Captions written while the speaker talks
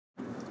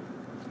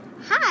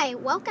Hi,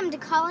 welcome to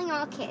Calling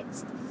All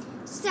Kids.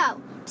 So,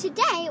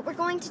 today we're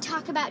going to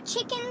talk about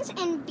chickens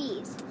and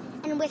bees.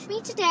 And with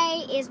me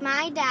today is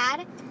my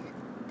dad,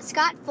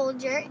 Scott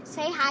Folger.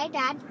 Say hi,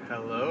 Dad.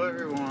 Hello,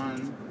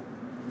 everyone.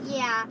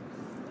 Yeah,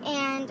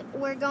 and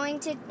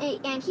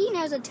and he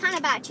knows a ton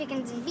about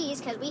chickens and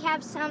bees because we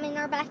have some in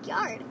our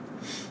backyard.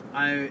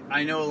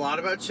 I know a lot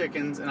about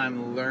chickens, and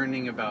I'm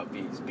learning about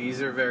bees.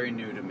 Bees are very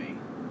new to me.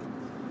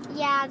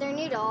 Yeah, they're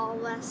new to all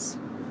of us.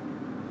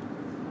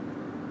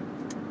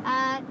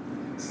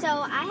 So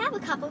I have a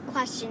couple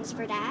questions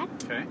for Dad.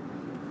 Okay.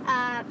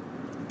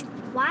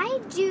 Why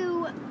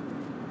do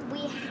we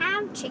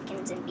have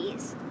chickens and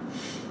bees?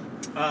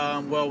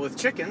 Well, with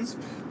chickens,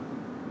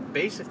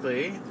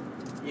 basically,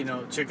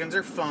 chickens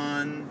are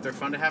fun. They're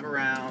fun to have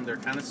around. They're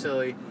kind of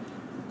silly.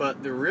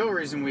 But the real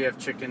reason we have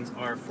chickens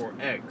are for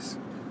eggs.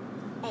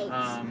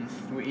 Eggs.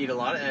 We eat a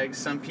lot of eggs.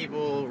 Some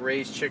people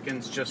raise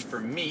chickens just for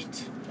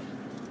meat,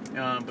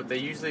 but they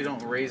usually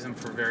don't raise them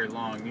for very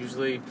long.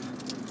 Usually,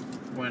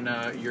 when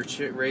you're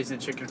raising a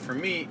chicken for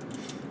meat,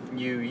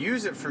 you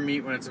use it for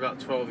meat when it's about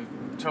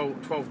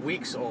 12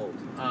 weeks old.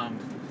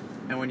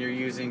 And when you're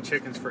using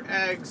chickens for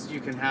eggs, you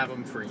can have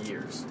them for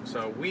years.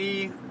 So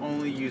we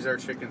only use our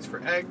chickens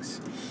for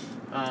eggs,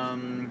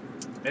 and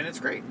it's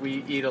great.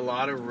 We eat a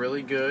lot of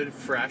really good,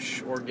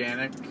 fresh,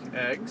 organic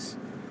eggs.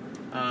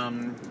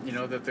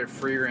 That they're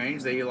free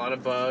range. They eat a lot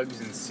of bugs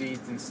and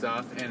seeds and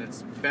stuff, and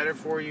it's better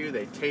for you.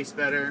 They taste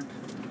better.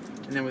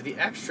 And then with the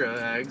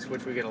extra eggs,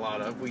 which we get a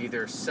lot of, we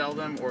either sell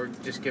them or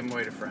just give them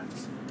away to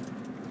friends.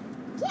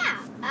 Yeah,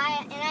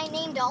 I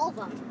named all of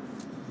them.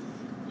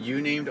 You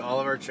named all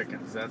of our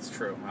chickens. That's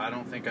true. I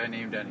don't think I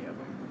named any of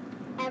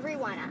them.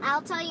 Everyone.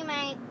 I'll tell you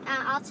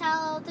I'll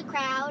tell the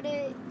crowd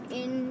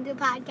in the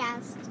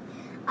podcast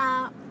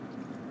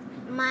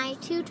my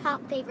two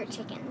top favorite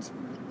chickens.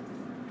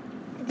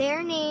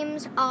 Their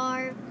names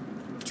are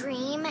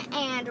Dream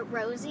and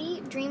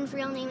Rosie. Dream's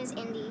real name is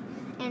Indy,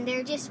 and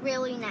they're just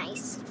really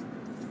nice.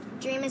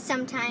 Dream is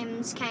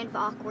sometimes kind of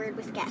awkward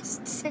with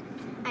guests.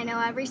 I know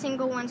every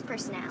single one's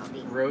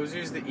personality.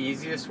 Rosie's the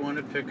easiest one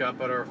to pick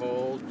up out of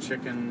all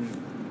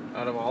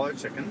our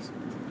chickens.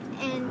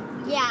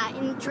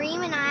 And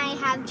Dream and I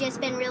have just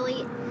been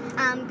really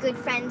good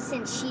friends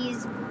since she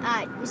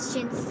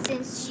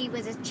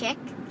was a chick.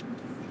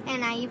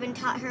 And I even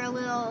taught her a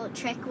little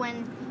trick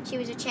when she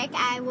was a chick.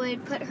 I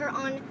would put her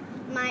on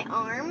my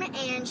arm,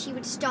 and she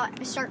would start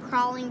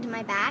crawling to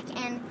my back.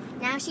 And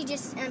now she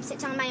just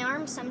sits on my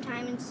arm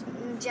sometimes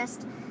and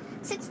just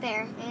sits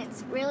there. And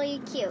it's really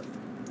cute.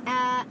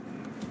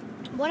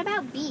 What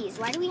about bees?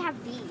 Why do we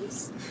have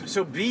bees?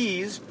 So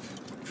bees,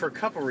 for a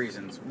couple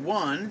reasons.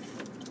 One,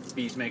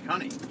 bees make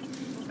honey.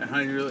 And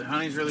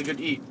honey's really good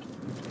to eat.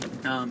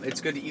 It's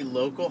good to eat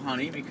local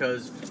honey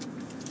because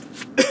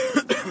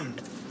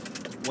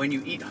when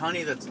you eat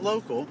honey that's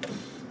local,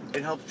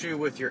 it helps you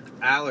with your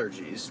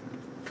allergies.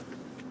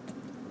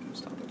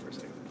 Stop it for a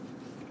second.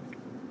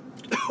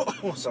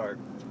 Oh, sorry.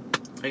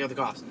 I got the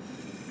cough.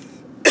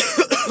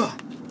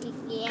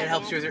 Yeah, it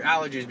helps you with your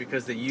allergies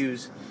because they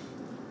use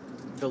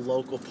the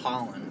local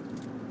pollen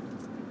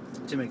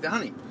to make the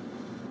honey.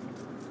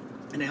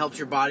 And it helps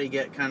your body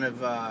get kind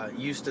of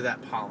used to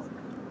that pollen.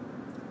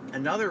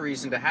 Another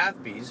reason to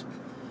have bees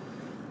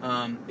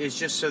is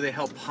just so they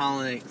help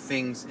pollinate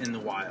things in the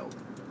wild.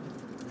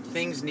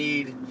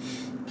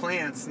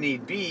 Plants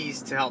need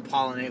bees to help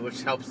pollinate,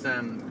 which helps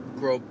them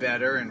grow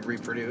better and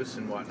reproduce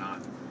and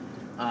whatnot.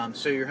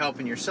 So you're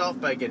helping yourself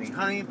by getting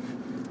honey,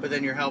 but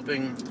then you're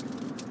helping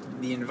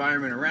the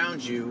environment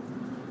around you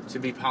to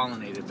be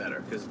pollinated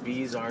better, because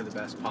bees are the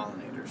best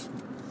pollinators.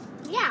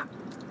 Yeah.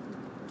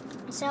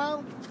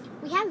 So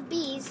we have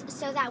bees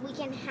so that we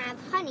can have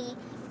honey,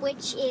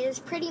 which is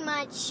pretty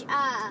much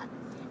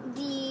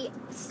the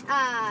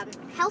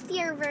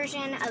healthier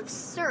version of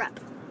syrup.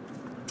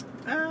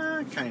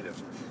 Kind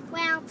of.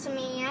 Well, to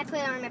me, I put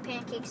it on my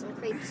pancakes and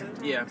crepes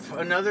sometimes. Yeah.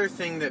 Another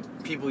thing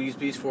that people use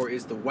bees for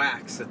is the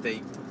wax that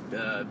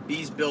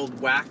bees build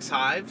wax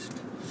hives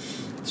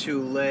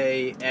to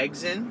lay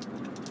eggs in,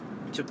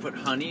 to put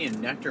honey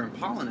and nectar and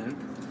pollen in.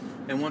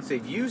 And once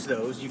they've used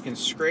those, you can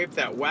scrape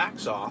that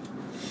wax off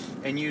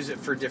and use it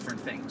for different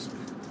things.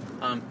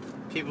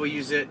 People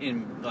use it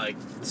in like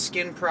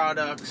skin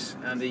products,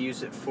 and they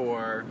use it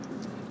for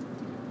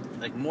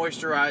like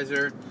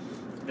moisturizer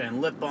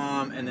and lip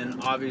balm, and then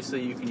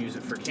obviously you can use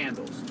it for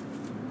candles.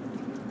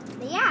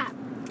 Yeah.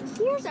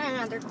 Here's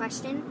another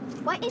question.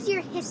 What is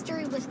your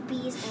history with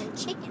bees and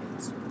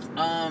chickens?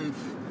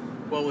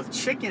 Well, with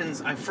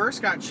chickens, I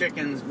first got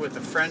chickens with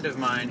a friend of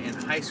mine in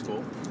high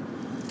school.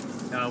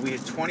 We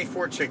had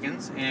 24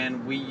 chickens,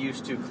 and we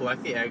used to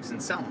collect the eggs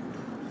and sell them,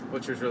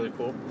 which was really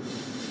cool.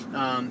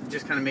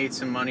 Just kind of made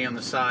some money on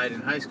the side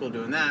in high school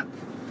doing that.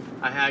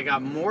 I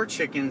got more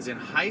chickens in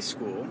high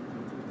school.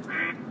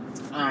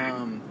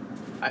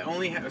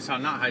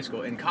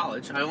 In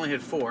college, I only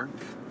had 4,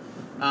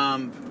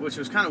 which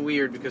was kind of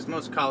weird because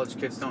most college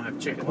kids don't have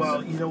chickens.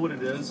 Well, you know what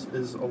it is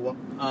a lot.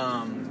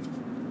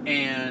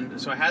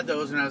 And so I had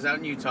those when I was out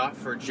in Utah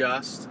for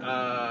just,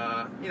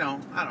 I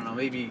don't know,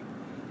 maybe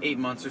 8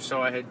 months or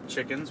so, I had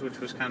chickens, which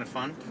was kind of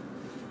fun.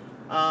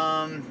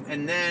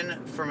 And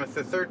then from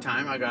the third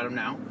time, I got them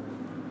now.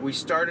 We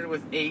started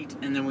with 8,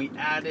 and then we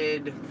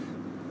added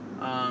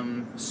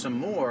some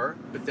more,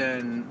 but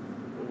then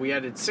we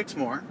added 6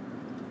 more,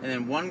 and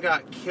then one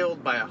got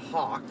killed by a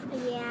hawk.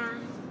 Yeah.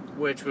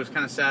 Which was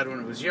kind of sad when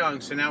it was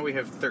young. So now we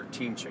have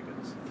 13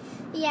 chickens.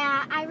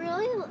 Yeah,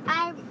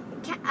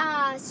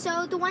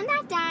 so the one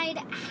that died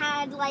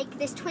had like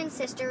this twin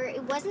sister.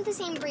 It wasn't the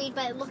same breed,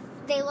 but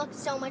they looked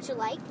so much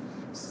alike.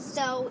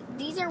 So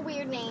these are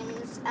weird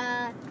names.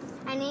 I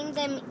named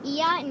them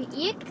Ia and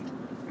Eek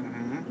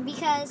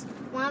because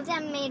one of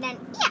them made an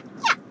Eek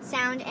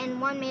sound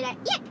and one made a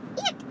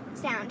Eek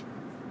sound.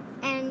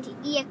 And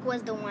Eek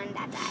was the one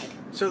that died.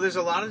 So there's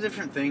a lot of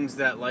different things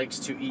that likes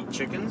to eat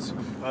chickens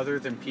other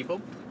than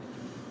people.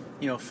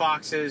 You know,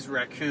 foxes,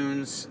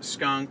 raccoons,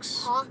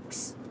 skunks.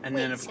 Hawks. And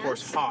then, of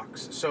course,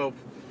 hawks. So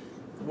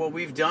what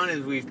we've done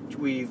is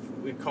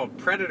we've called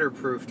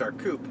predator-proofed our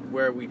coop,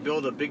 where we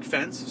build a big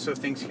fence so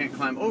things can't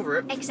climb over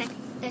it.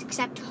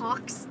 Except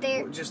hawks.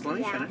 There. Just let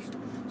me finish.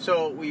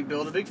 So we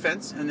build a big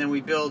fence, and then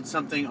we build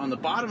something on the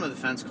bottom of the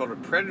fence called a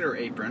predator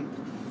apron,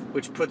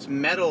 which puts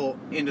metal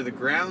into the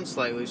ground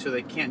slightly so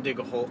they can't dig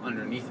a hole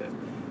underneath it.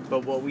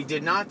 But what we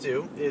did not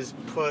do is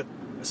put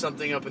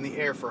something up in the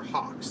air for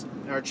hawks.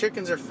 Our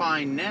chickens are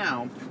fine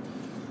now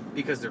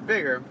because they're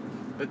bigger,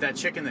 but that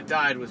chicken that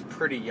died was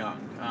pretty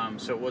young,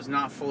 so it was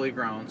not fully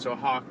grown, so a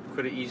hawk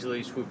could have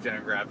easily swooped in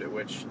and grabbed it,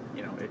 which,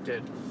 you know, it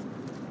did.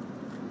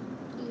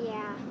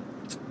 Yeah.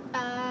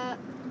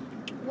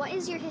 What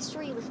is your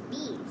history with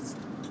bees?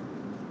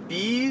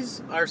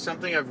 Bees are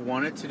something I've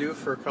wanted to do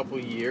for a couple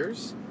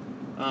years,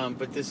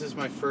 but this is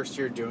my first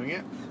year doing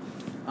it.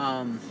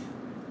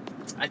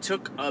 I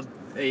took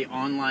a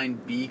online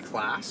bee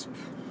class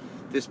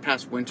this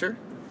past winter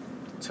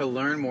to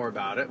learn more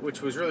about it,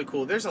 which was really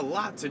cool. There's a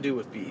lot to do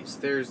with bees.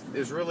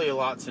 There's really a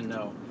lot to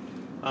know.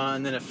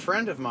 And then a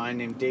friend of mine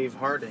named Dave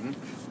Harding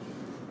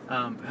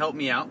helped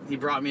me out. He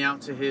brought me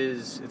out to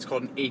it's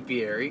called an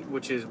apiary,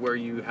 which is where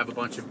you have a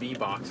bunch of bee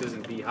boxes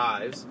and bee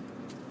hives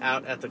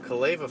out at the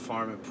Kaleva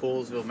farm in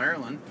Poolesville,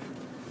 Maryland.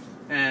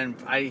 And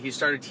he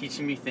started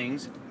teaching me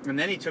things. And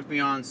then he took me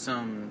on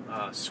some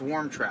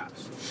swarm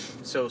traps.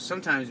 So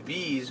sometimes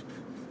bees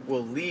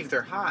will leave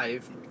their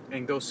hive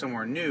and go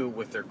somewhere new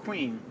with their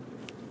queen.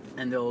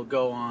 And they'll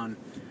go on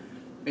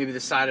maybe the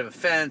side of a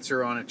fence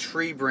or on a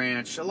tree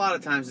branch. A lot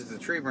of times it's a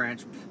tree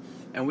branch.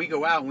 And we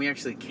go out and we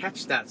actually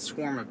catch that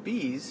swarm of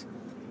bees.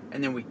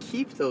 And then we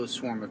keep those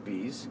swarm of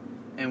bees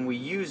and we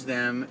use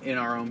them in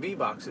our own bee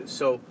boxes.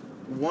 So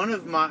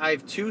I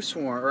have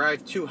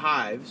two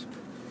hives.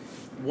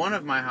 One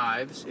of my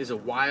hives is a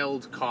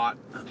wild caught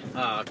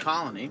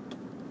colony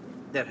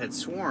that had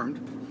swarmed,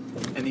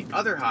 and the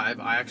other hive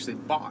I actually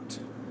bought.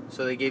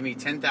 So they gave me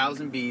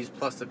 10,000 bees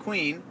plus the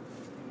queen,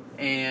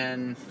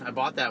 and I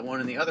bought that one,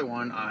 and the other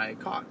one I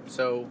caught.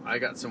 So I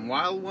got some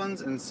wild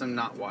ones and some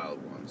not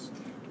wild ones.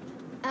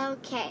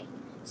 Okay.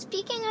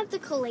 Speaking of the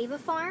Kaleva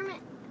farm,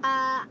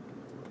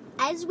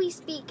 as we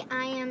speak,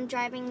 I am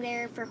driving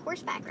there for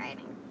horseback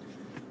riding.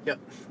 Yep,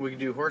 we can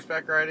do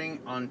horseback riding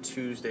on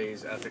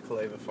Tuesdays at the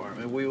Kaleva farm.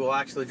 And we will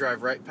actually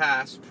drive right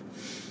past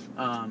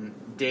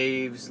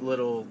Dave's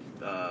little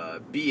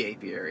bee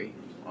apiary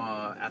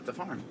at the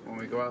farm when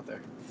we go out there.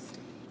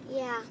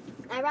 Yeah,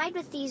 I ride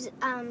with these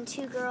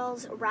two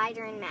girls,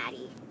 Ryder and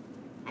Maddie.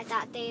 I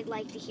thought they'd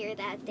like to hear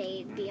that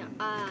they'd be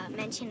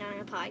mentioned on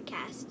a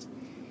podcast.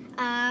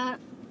 I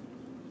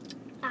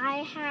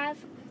have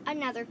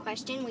another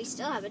question. We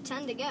still have a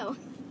ton to go.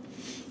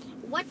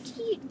 What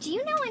do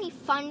you know any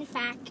fun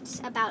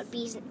facts about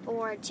bees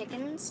or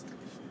chickens?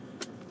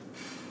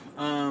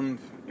 You want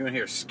to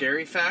hear a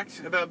scary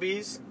fact about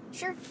bees?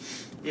 Sure.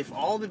 If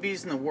all the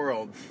bees in the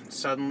world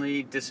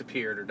suddenly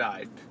disappeared or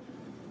died,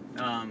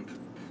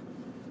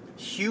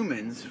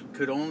 humans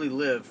could only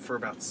live for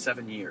about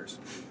 7 years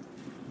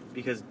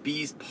because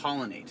bees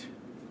pollinate,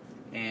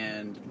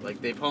 and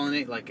they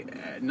pollinate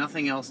like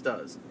nothing else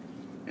does.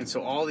 And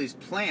so all these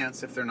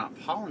plants, if they're not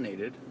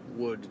pollinated,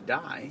 would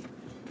die.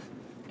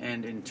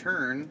 And in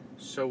turn,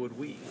 so would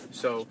we.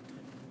 So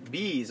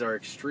bees are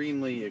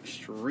extremely,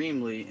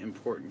 extremely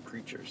important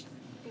creatures.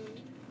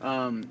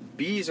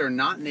 Bees are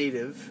not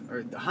native,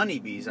 or the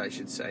honeybees, I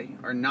should say,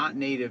 are not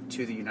native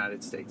to the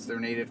United States. They're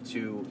native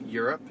to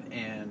Europe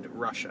and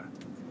Russia.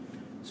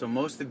 So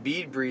most of the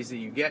bee breeds that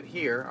you get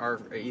here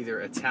are either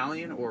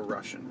Italian or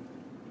Russian.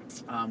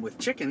 With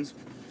chickens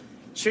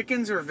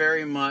are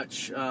very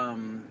much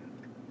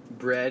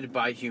bred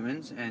by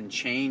humans and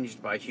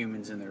changed by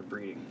humans in their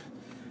breeding.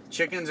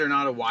 Chickens are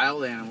not a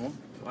wild animal.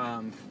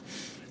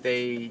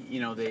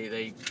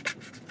 They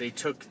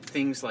took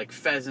things like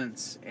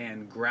pheasants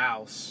and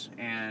grouse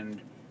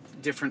and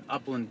different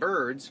upland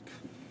birds,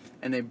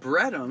 and they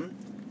bred them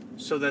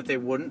so that they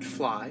wouldn't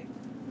fly,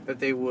 that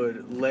they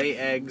would lay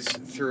eggs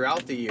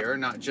throughout the year,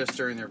 not just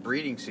during their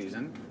breeding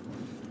season,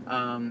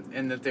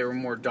 and that they were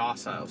more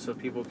docile, so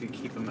people could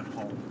keep them at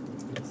home.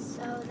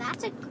 So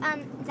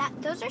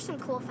those are some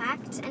cool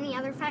facts. Any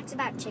other facts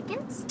about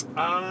chickens?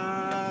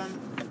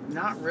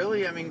 Not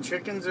really. I mean,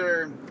 chickens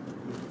are,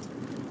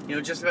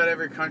 just about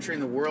every country in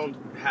the world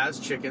has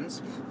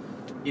chickens.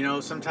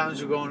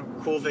 Sometimes we go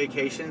on cool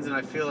vacations, and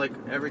I feel like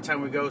every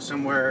time we go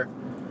somewhere,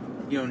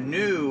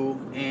 new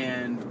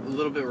and a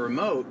little bit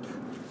remote,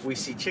 we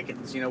see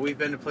chickens. We've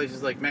been to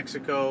places like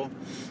Mexico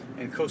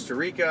and Costa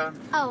Rica.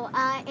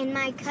 And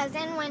my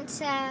cousin went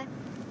to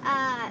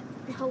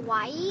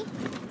Hawaii.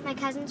 My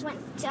cousins went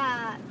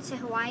to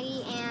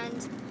Hawaii,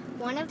 and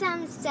one of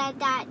them said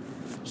that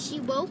she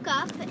woke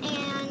up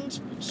and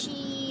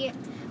she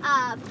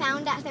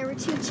found that there were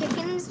 2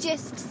 chickens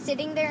just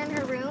sitting there in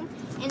her room,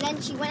 and then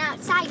she went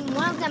outside and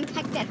one of them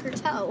pecked at her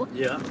toe.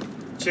 Yeah,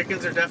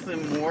 chickens are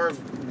definitely more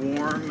of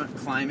warm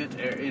climate,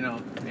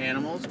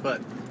 animals,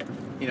 but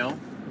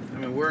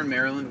we're in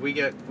Maryland. We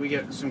get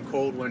some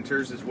cold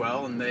winters as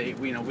well, and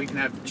we can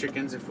have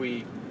chickens if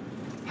we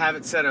have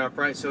it set up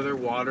right so their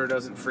water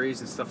doesn't freeze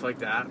and stuff like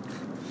that.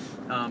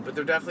 But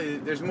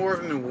there's more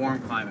of them in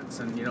warm climates,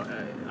 and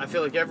I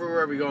feel like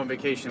everywhere we go on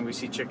vacation we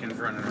see chickens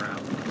running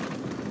around,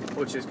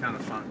 which is kind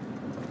of fun.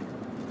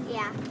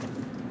 Yeah.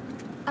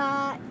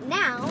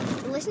 Now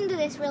listen to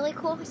this really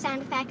cool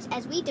sound effect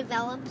as we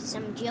develop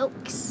some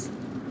jokes.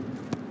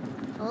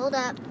 Hold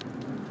up.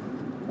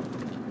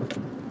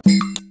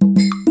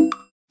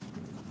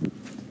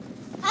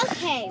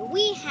 Okay,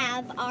 we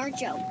have our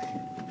joke.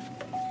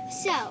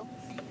 So,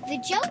 the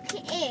joke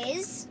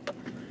is,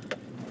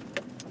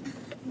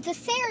 the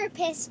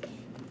therapist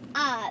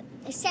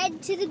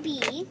said to the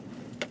bee,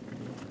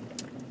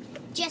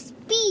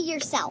 just be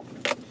yourself.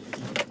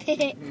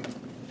 Okay,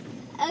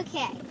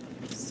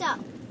 so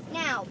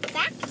now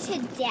back to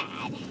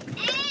Dad.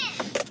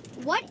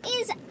 What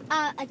is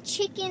a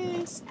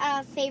chicken's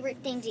favorite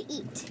thing to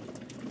eat?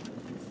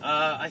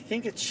 I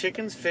think a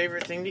chicken's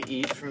favorite thing to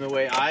eat, from the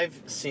way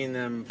I've seen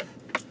them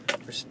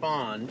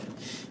respond,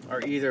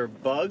 are either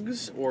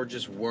bugs or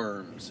just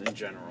worms in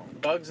general.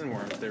 Bugs and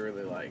worms they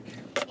really like.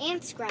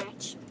 And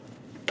scratch.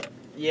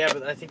 Yeah,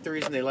 but I think the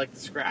reason they like the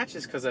scratch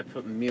is because I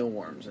put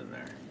mealworms in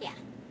there. Yeah.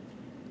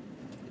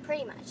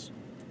 Pretty much.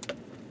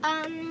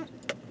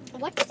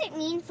 What does it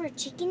mean for a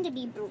chicken to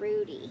be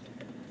broody?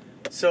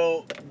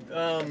 So,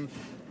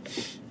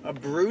 a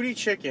broody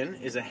chicken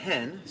is a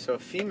hen, so a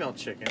female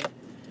chicken,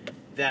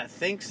 that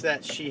thinks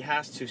that she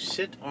has to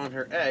sit on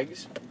her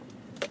eggs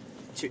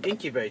to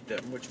incubate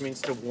them, which means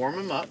to warm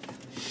them up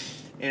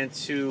and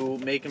to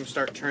make them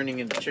start turning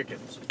into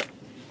chickens.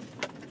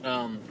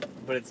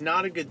 But it's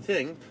not a good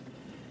thing,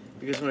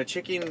 because when a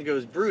chicken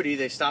goes broody,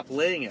 they stop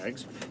laying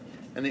eggs,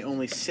 and they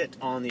only sit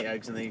on the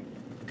eggs, and they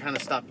kind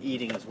of stop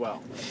eating as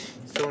well.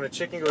 So when a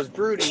chicken goes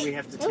broody, we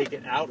have to take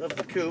it out of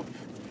the coop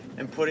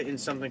and put it in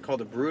something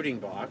called a brooding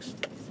box,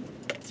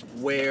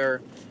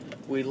 where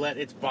we let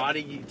its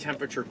body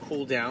temperature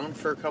cool down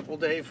for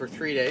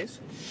 3 days,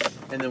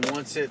 and then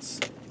once it's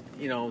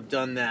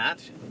done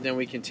that, then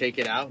we can take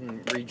it out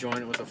and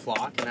rejoin it with a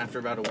flock, and after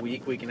about a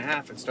week and a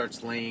half, it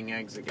starts laying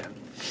eggs again.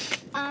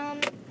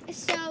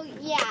 So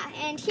yeah,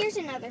 and here's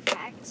another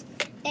fact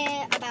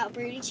about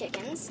broody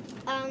chickens.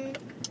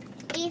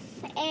 If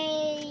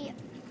a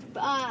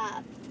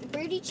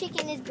broody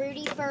chicken is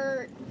broody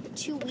for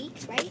 2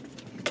 weeks, right?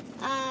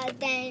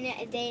 Then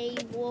they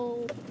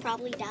will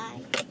probably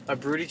die. A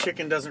broody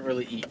chicken doesn't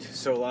really eat,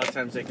 so a lot of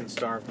times they can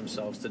starve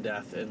themselves to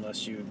death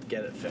unless you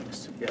get it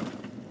fixed. Yeah.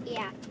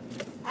 Yeah.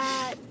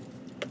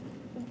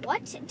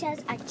 What does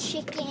a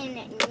chicken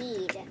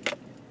need?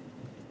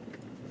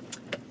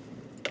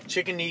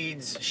 Chicken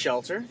needs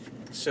shelter,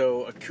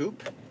 so a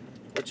coop,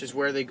 which is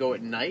where they go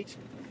at night.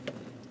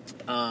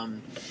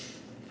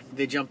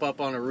 They jump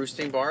up on a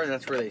roosting bar, and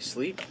that's where they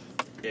sleep.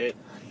 It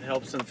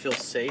helps them feel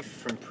safe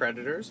from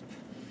predators.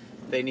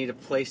 They need a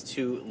place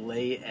to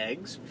lay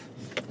eggs,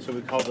 so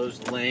we call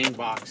those laying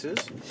boxes.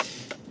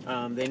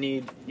 They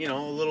need, a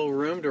little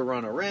room to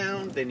run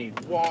around. They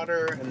need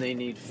water, and they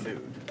need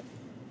food.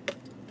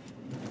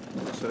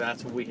 So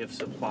that's what we have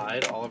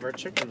supplied all of our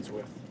chickens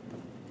with.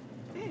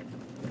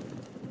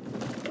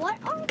 What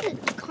are the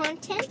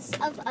contents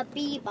of a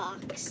bee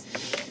box?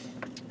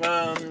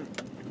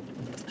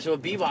 So a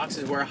bee box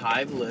is where a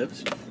hive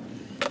lives,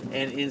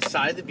 and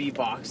inside the bee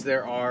box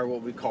there are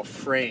what we call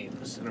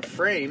frames. And a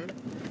frame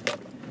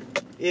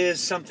is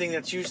something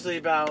that's usually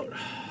about,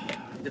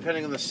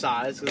 depending on the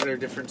size, because there are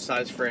different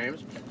size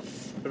frames,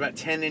 but about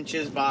 10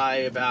 inches by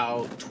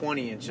about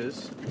 20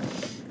 inches,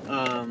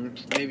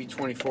 maybe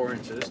 24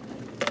 inches.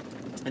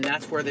 And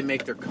that's where they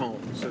make their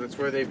comb. So that's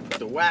where they put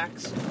the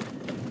wax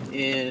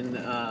in,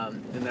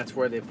 and that's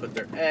where they put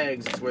their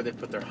eggs. It's where they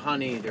put their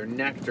honey, their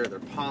nectar, their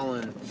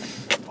pollen,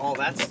 all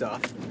that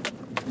stuff.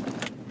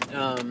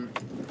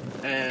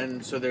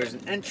 And so there's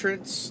an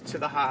entrance to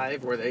the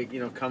hive where they,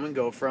 come and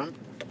go from.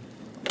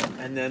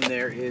 And then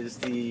there is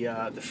the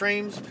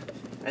frames.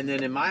 And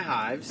then in my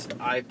hives,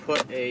 I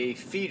put a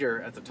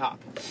feeder at the top,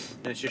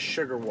 and it's just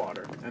sugar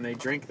water. And they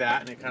drink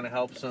that, and it kind of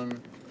helps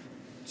them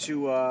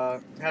to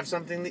have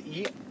something to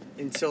eat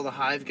until the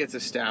hive gets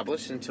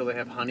established, until they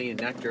have honey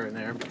and nectar in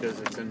there, because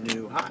it's a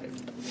new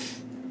hive.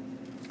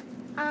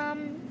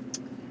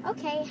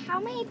 Okay, how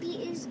many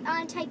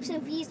types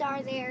of bees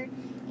are there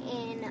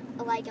in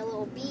like a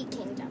little bee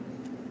kingdom.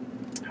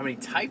 How many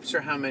types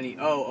or how many?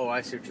 Oh,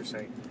 I see what you're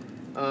saying.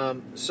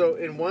 So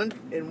in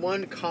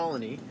one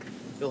colony,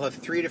 you'll have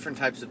 3 different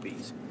types of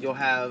bees. You'll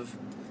have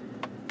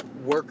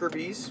worker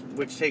bees,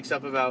 which takes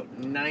up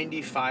about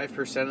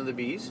 95% of the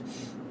bees,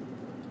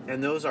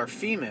 and those are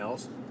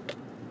females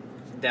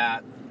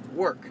that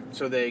work.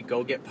 So they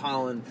go get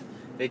pollen,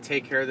 they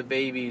take care of the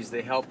babies,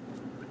 they help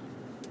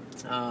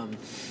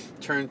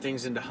turn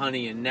things into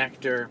honey and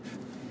nectar,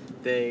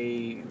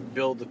 they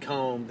build the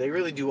comb, they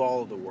really do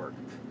all of the work.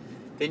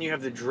 Then you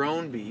have the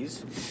drone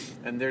bees,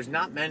 and there's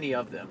not many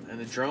of them, and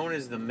the drone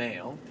is the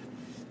male,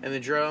 and the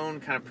drone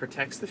kind of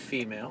protects the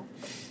female,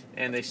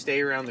 and they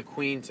stay around the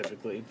queen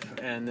typically,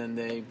 and then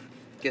they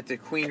get the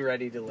queen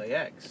ready to lay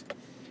eggs.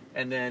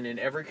 And then in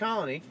every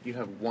colony, you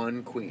have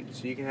one queen.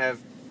 So you can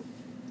have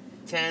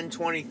 10,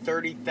 20,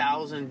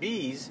 30,000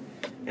 bees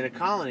in a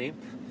colony,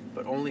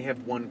 but only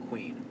have one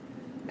queen.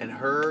 And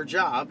her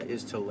job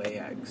is to lay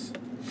eggs.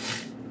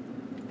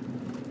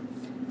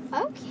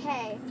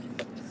 Okay.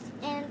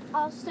 And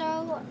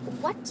also,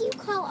 what do you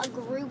call a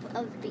group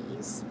of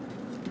bees?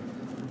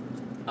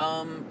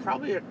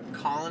 Probably a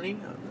colony.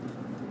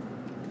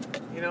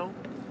 You know,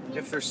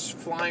 if they're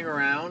flying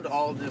around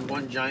all in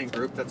one giant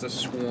group, that's a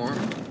swarm.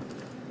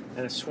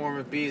 And a swarm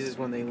of bees is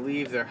when they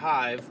leave their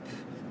hive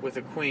with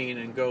a queen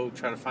and go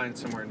try to find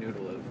somewhere new to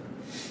live.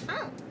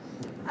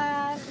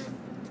 Oh.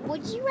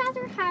 Would you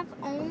rather have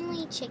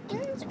only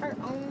chickens or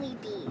only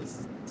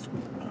bees?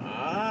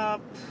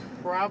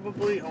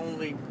 Probably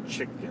only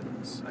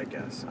chickens, I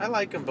guess. I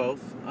like them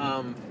both.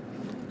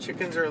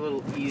 Chickens are a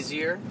little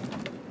easier.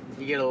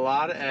 You get a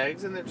lot of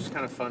eggs, and they're just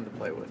kind of fun to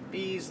play with.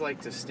 Bees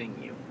like to sting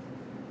you.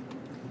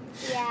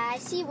 Yeah, I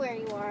see where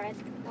you are,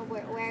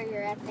 where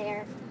you're at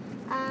there.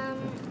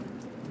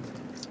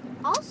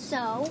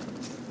 Also,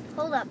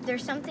 hold up,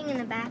 there's something in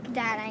the back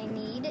that I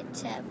need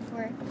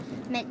for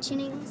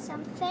mentioning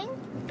something.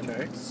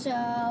 Okay.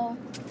 So,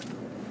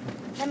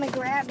 let me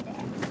grab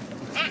that.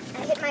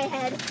 I hit my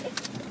head.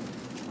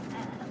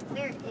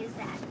 Where is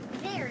that?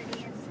 There it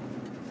is.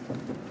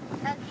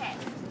 Okay.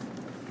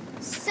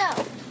 So,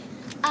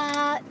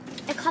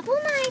 a couple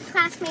of my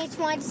classmates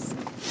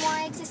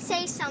wanted to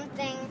say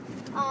something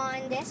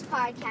on this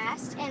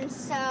podcast, and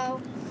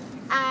so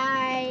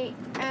I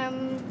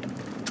am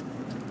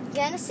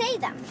gonna say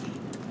them.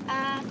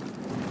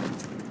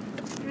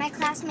 My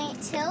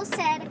classmate Till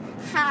said,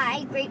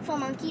 "Hi, Grateful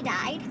Monkey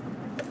died."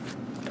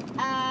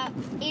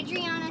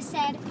 Adriana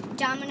said,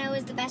 "Domino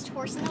is the best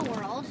horse in the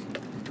world."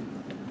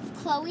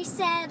 Chloe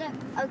said,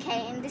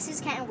 okay, and this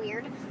is kind of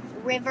weird,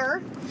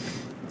 River.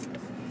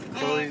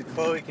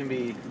 Chloe can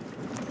be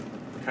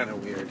kind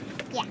of weird.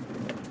 Yeah.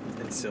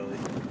 And silly.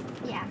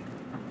 Yeah.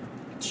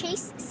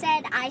 Chase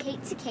said, "I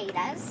hate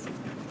cicadas."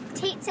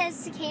 Tate says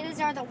cicadas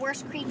are the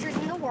worst creatures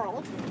in the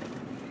world.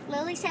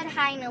 Lily said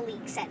hi, and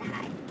Alik said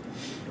hi.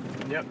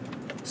 Yep.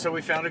 So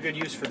we found a good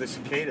use for the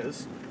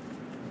cicadas.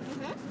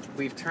 Mm-hmm.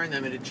 We've turned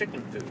them into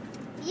chicken food.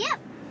 Yep.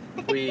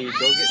 We go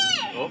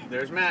get... Oh,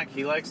 there's Mac.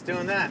 He likes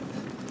doing that.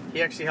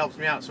 He actually helps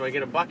me out. So I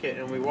get a bucket,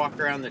 and we walk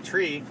around the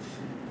tree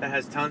that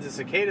has tons of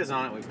cicadas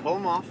on it. We pull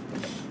them off.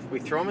 We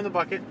throw them in the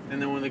bucket,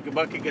 and then when the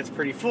bucket gets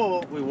pretty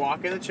full, we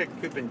walk in the chicken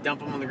coop and dump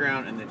them on the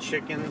ground, and the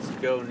chickens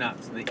go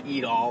nuts, and they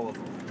eat all of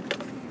them.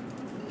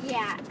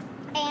 Yeah.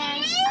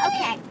 And,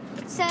 okay,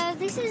 so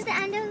this is the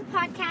end of the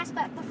podcast,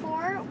 but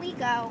before we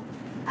go,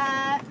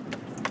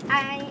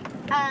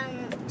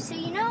 so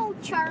you know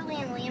Charlie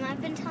and Liam I've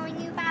been telling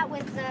you about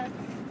with the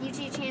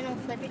YouTube channel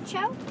Flip It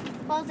Show?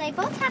 Well, they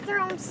both have their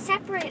own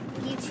separate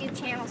YouTube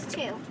channels,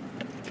 too.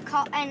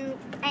 And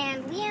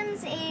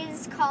Liam's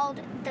is called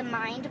The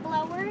Mind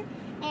Blower,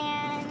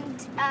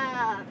 and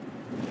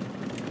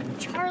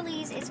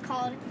Charlie's is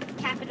called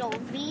capital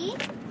V,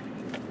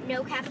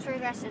 no caps for the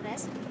rest of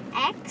this,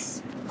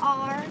 XREL.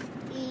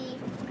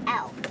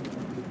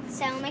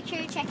 So make sure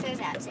you check those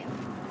out too.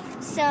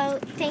 So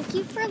thank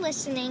you for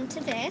listening to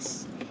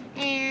this,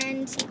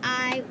 and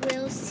I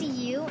will see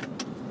you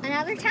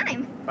another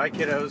time. Bye,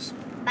 kiddos.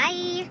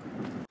 Bye.